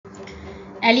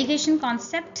Alligation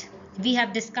concept we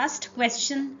have discussed.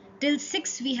 Question till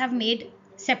 6 we have made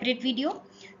separate video.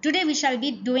 Today we shall be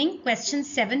doing question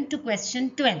 7 to question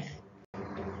 12.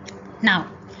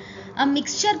 Now, a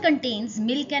mixture contains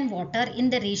milk and water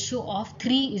in the ratio of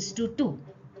 3:2.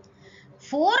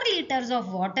 4 liters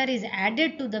of water is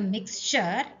added to the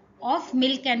mixture of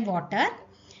milk and water,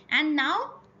 and now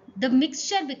the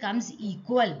mixture becomes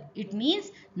equal. It means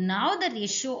now the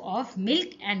ratio of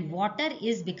milk and water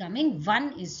is becoming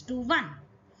 1:1.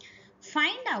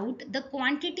 Find out the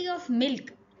quantity of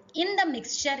milk in the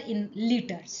mixture in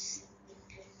liters.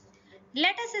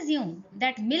 Let us assume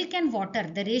that milk and water,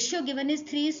 the ratio given is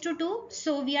 3:2.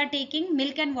 So we are taking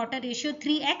milk and water ratio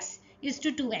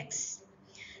 3x:2x.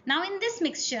 Now in this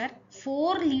mixture,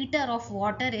 4 liters of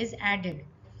water is added.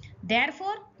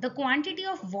 Therefore, the quantity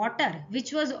of water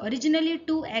which was originally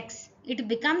 2x, it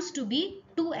becomes to be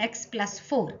 2x plus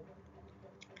 4.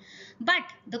 But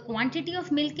the quantity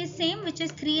of milk is same, which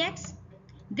is 3x.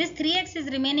 This 3x is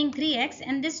remaining 3x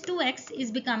and this 2x is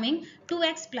becoming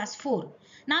 2x plus 4.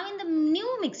 Now in the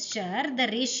new mixture, the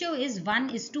ratio is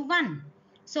 1:1.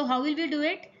 So how will we do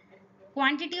it?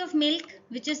 Quantity of milk,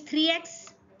 which is 3x,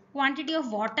 quantity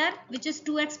of water, which is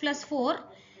 2x plus 4.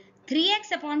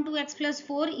 3x upon 2x plus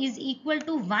 4 is equal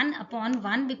to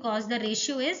 1/1 because the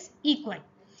ratio is equal.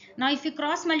 Now if you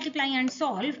cross multiply and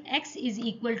solve, x is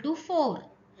equal to 4.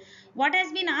 What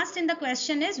has been asked in the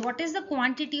question is what is the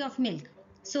quantity of milk?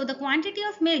 So the quantity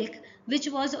of milk which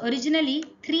was originally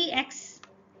 3x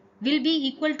will be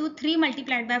equal to 3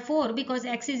 multiplied by 4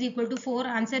 because x is equal to 4.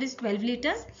 Answer is 12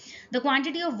 liters. The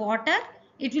quantity of water,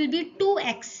 it will be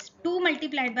 2x. 2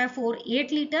 multiplied by 4,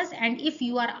 8 liters. And if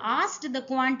you are asked the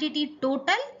quantity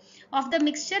total of the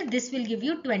mixture, this will give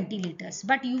you 20 liters.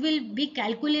 But you will be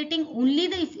calculating only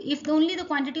if only the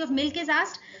quantity of milk is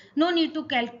asked, no need to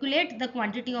calculate the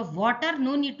quantity of water,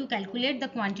 no need to calculate the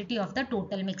quantity of the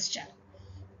total mixture.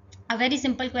 A very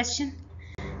simple question.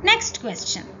 Next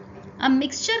question. A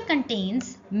mixture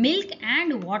contains milk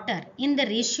and water in the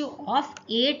ratio of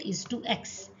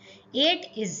 8:x. 8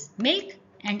 is milk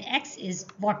and x is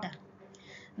water.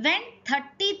 When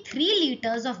 33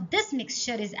 liters of this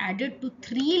mixture is added to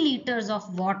 3 liters of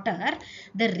water,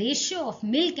 the ratio of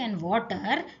milk and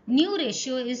water, new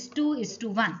ratio is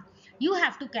 2:1. You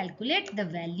have to calculate the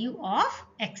value of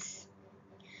x.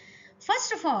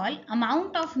 First of all,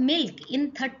 amount of milk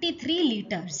in 33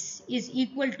 liters is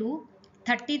equal to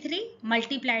 33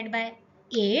 multiplied by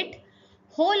 8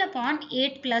 whole upon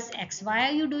 8 plus x. Why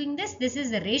are you doing this? This is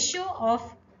the ratio of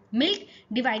milk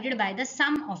divided by the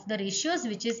sum of the ratios,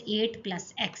 which is 8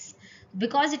 plus x.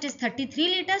 Because it is 33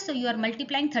 liters, so you are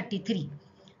multiplying 33.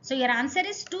 So your answer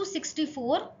is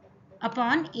 264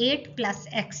 upon 8 plus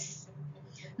x.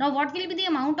 Now what will be the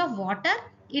amount of water?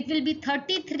 It will be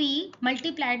 33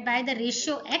 multiplied by the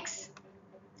ratio x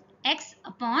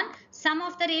upon sum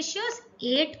of the ratios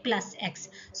 8 plus x.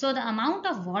 So the amount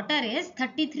of water is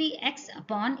 33x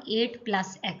upon 8 plus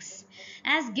x.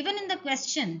 As given in the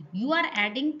question, you are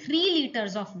adding 3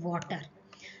 liters of water.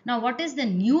 Now what is the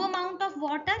new amount of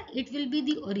water? It will be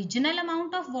the original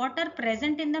amount of water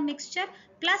present in the mixture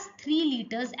plus 3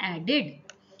 liters added.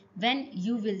 When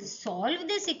you will solve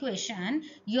this equation,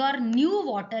 your new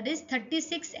water is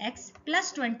 36x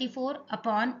plus 24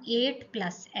 upon 8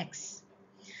 plus x.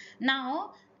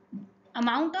 Now,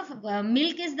 amount of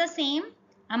milk is the same.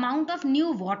 Amount of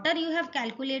new water you have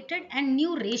calculated and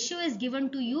new ratio is given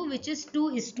to you, which is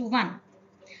 2:1.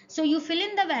 So, you fill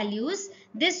in the values.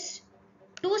 This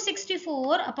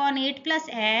 264 upon 8 plus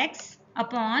x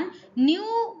upon new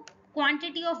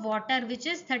quantity of water, which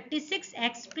is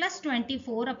 36x plus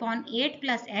 24 upon 8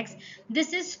 plus x.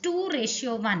 This is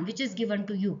 2:1, which is given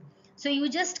to you. So you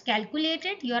just calculate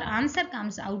it. Your answer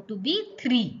comes out to be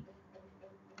 3.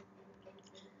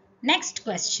 Next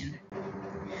question.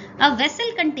 A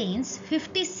vessel contains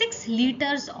 56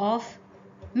 liters of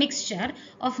mixture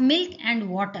of milk and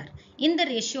water in the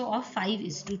ratio of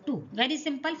 5:2. Very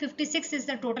simple. 56 is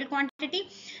the total quantity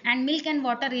and milk and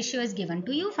water ratio is given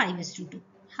to you 5:2.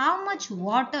 How much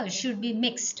water should be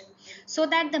mixed so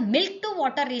that the milk to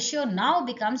water ratio now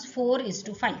becomes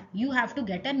 4:5? You have to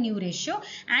get a new ratio,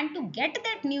 and to get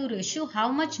that new ratio, how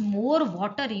much more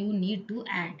water you need to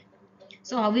add.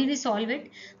 So how will we solve it?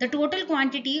 The total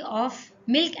quantity of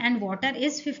milk and water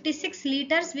is 56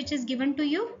 liters, which is given to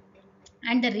you,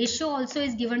 and the ratio also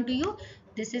is given to you.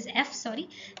 This is F, sorry,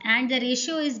 and the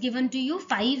ratio is given to you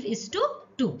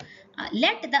 5:2.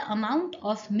 Let the amount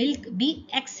of milk be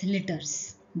x liters.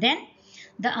 Then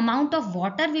the amount of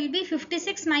water will be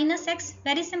 56 minus x.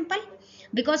 Very simple,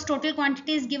 because total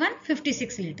quantity is given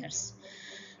 56 liters.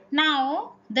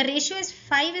 Now the ratio is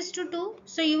 5:2.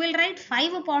 So you will write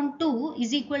 5 upon 2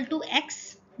 is equal to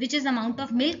x, which is amount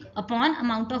of milk, upon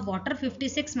amount of water,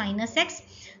 56 minus x.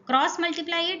 Cross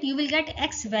multiply it, you will get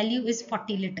x value is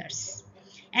 40 liters.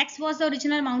 X was the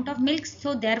original amount of milk,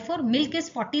 so therefore milk is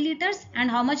 40 liters, and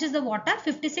how much is the water?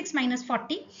 56 minus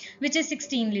 40, which is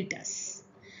 16 liters.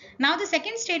 Now the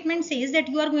second statement says that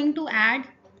you are going to add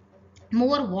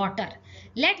more water.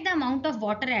 Let the amount of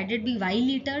water added be y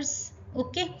liters.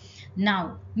 Okay.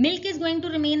 Now milk is going to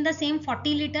remain the same,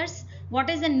 40 liters. What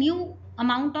is the new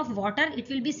amount of water? It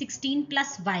will be 16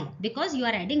 plus y, because you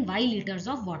are adding y liters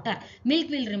of water. Milk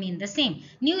will remain the same.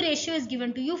 New ratio is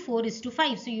given to you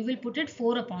 4:5. So you will put it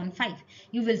 4 upon 5.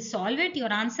 You will solve it.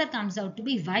 Your answer comes out to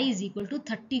be y is equal to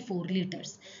 34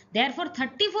 liters. Therefore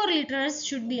 34 liters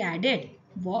should be added.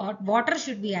 Water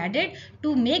should be added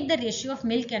to make the ratio of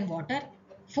milk and water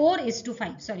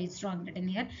 4:5. Sorry, it's wrong written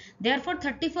here. Therefore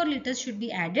 34 liters should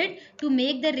be added to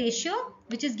make the ratio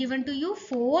which is given to you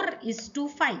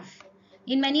 4:5.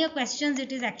 In many questions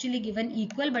it is actually given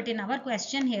equal, but in our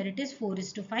question here it is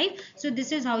 4:5. So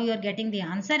this is how you are getting the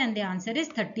answer, and the answer is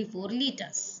 34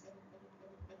 liters.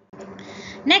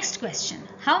 Next question.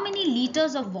 How many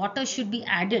liters of water should be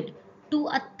added to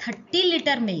a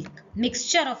 30-liter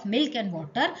mixture of milk and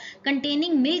water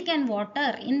containing milk and water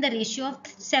in the ratio of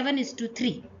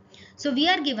 7:3? So we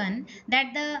are given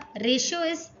that the ratio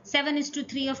is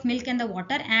 7:3 of milk and the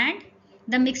water, and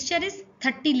the mixture is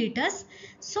 30 liters.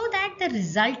 So that the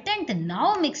resultant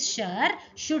now mixture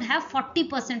should have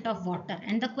 40% of water.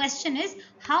 And the question is,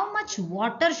 how much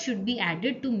water should be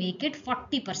added to make it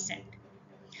 40%?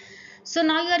 So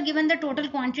now you are given the total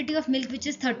quantity of milk, which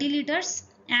is 30 liters,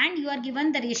 and you are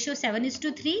given the ratio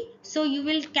 7:3. So you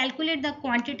will calculate the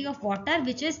quantity of water,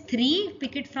 which is 3.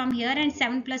 Pick it from here, and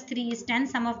 7 plus 3 is 10,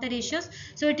 sum of the ratios.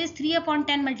 So it is 3 upon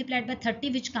 10 multiplied by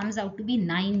 30, which comes out to be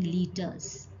 9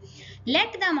 liters.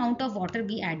 Let the amount of water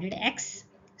be added x.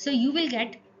 So you will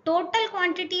get total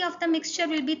quantity of the mixture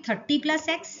will be 30 plus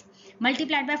x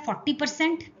multiplied by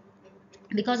 40%.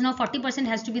 Because now 40%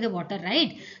 has to be the water,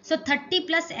 right? So 30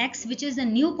 plus x, which is the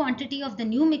new quantity of the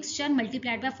new mixture,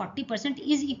 multiplied by 40%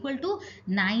 is equal to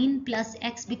 9 plus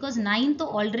x, because 9 to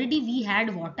already we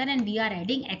had water and we are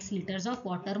adding x liters of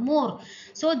water more.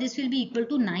 So this will be equal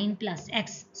to 9 plus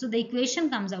x. So the equation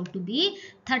comes out to be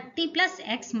 30 plus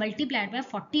x multiplied by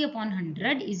 40 upon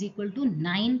 100 is equal to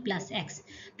 9 plus x.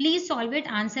 Please solve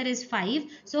it. Answer is 5.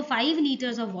 So 5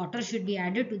 liters of water should be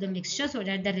added to the mixture so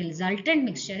that the resultant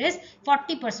mixture is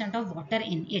 40% of water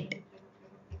in it.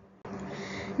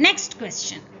 Next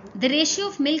question. The ratio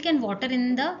of milk and water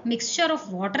in the mixture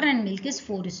of water and milk is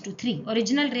 4:3.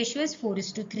 Original ratio is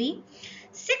 4:3.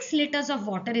 6 liters of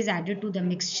water is added to the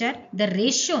mixture. The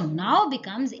ratio now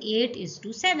becomes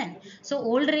 8:7. So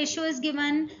old ratio is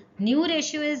given, new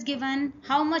ratio is given,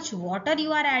 how much water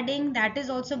you are adding, that is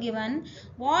also given.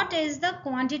 What is the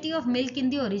quantity of milk in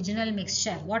the original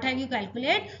mixture? What have you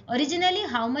calculated? Originally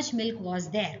how much milk was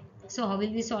there? So how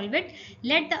will we solve it?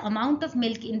 Let the amount of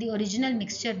milk in the original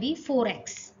mixture be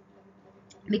 4x.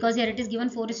 Because here it is given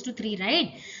 4:3,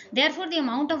 right? Therefore the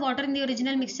amount of water in the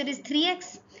original mixture is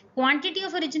 3x. Quantity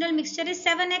of original mixture is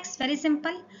 7x. Very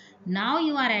simple. Now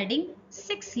you are adding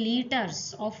 6 liters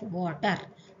of water.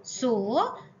 So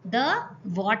the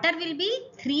water will be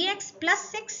 3x plus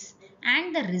 6,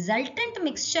 and the resultant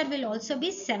mixture will also be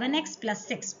 7x plus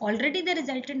 6. Already the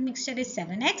resultant mixture is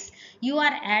 7x. You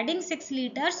are adding 6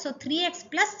 liters. So 3x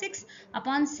plus 6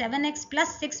 upon 7x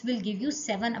plus 6 will give you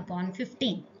 7 upon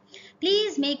 15.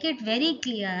 Please make it very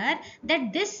clear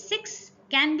that this 6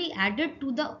 can be added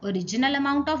to the original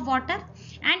amount of water,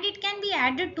 and it can be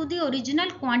added to the original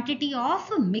quantity of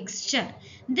mixture.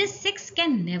 This 6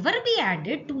 can never be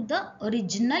added to the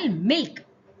original milk.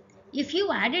 If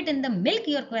you add it in the milk,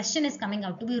 your question is coming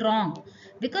out to be wrong,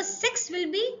 because 6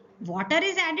 will be water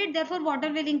is added, therefore water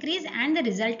will increase, and the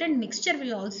resultant mixture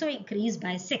will also increase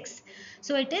by 6.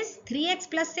 So it is 3x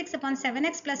plus 6 upon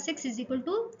 7x plus 6 is equal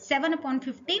to 7 upon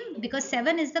 15, because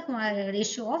 7 is the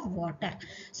ratio of water.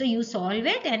 So you solve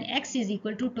it, and x is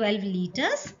equal to 12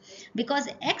 liters. Because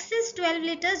x is 12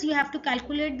 liters, you have to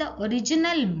calculate the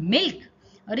original milk.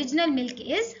 Original milk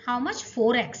is how much?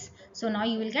 4x. So now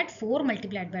you will get 4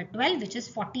 multiplied by 12, which is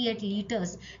 48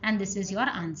 liters, and this is your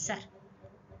answer.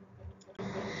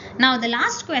 Now the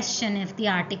last question of the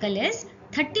article is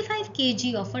 35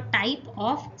 kg of a type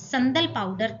of sandal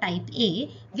powder type A,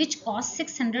 which costs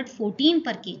 614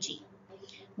 per kg,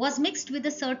 was mixed with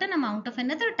a certain amount of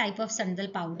another type of sandal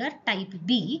powder type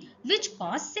B, which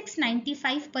costs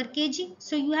 695 per kg.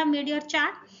 So you have made your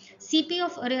chart. CP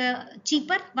of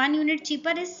cheaper, 1 unit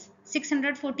cheaper is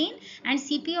 614, and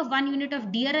CP of 1 unit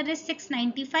of dearer is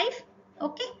 695.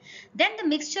 Okay, then the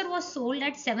mixture was sold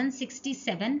at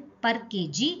 767 per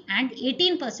kg and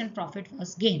 18% profit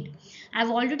was gained.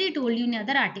 I've already told you in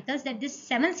other articles that this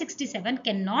 767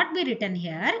 cannot be written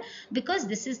here because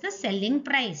this is the selling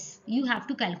price. You have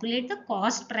to calculate the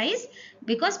cost price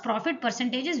because profit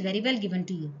percentage is very well given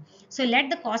to you. So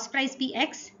let the cost price be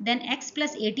x, then x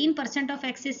plus 18% of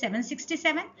x is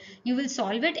 767. You will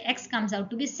solve it, x comes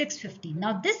out to be 650.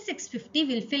 Now this 650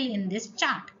 will fill in this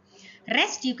chart.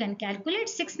 Rest you can calculate.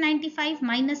 695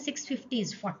 minus 650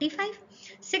 is 45.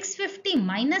 650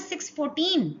 minus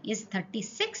 614 is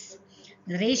 36.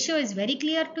 The ratio is very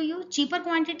clear to you. Cheaper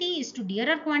quantity is to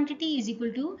dearer quantity is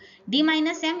equal to D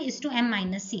minus M is to M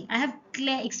minus C. I have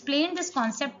explained this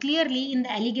concept clearly in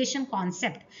the alligation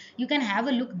concept. You can have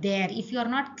a look there if you are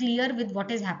not clear with what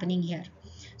is happening here.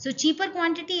 So cheaper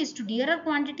quantity is to dearer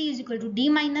quantity is equal to D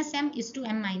minus M is to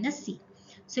M minus C.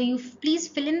 So you please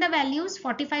fill in the values.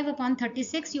 45 upon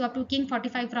 36, you are taking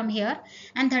 45 from here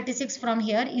and 36 from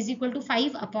here is equal to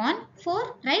 5 upon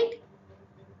 4, right?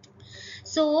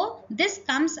 So this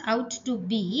comes out to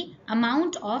be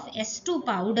amount of S2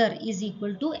 powder is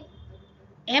equal to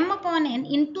M upon N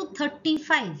into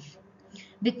 35.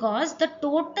 Because the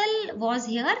total was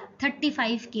here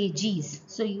 35 kgs.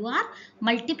 So you are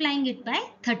multiplying it by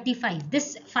 35.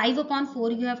 This 5 upon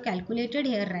 4 you have calculated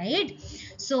here, right?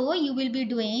 So you will be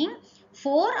doing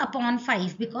 4 upon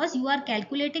 5 because you are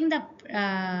calculating the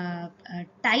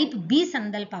type B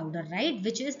sandal powder, right?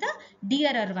 Which is the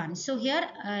dearer one. So here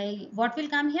what will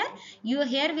come here?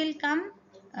 Here will come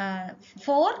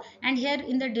 4 and here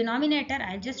in the denominator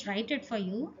I'll just write it for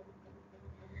you.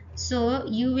 So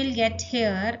you will get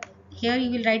here you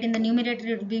will write in the numerator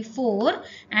it will be 4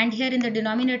 and here in the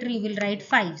denominator you will write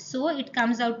 5. So it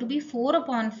comes out to be 4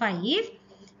 upon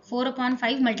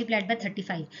 5 multiplied by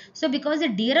 35. So because the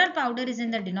dearer powder is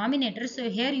in the denominator, so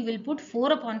here you will put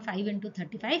 4 upon 5 into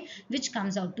 35 which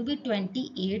comes out to be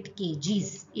 28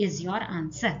 kgs is your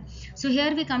answer. So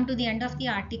here we come to the end of the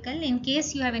article. In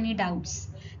case you have any doubts,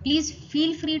 please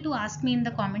feel free to ask me in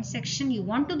the comment section. You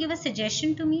want to give a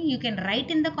suggestion to me, you can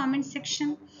write in the comment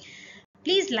section.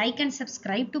 Please like and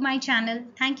subscribe to my channel.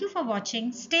 Thank you for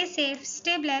watching. Stay safe,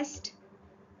 stay blessed.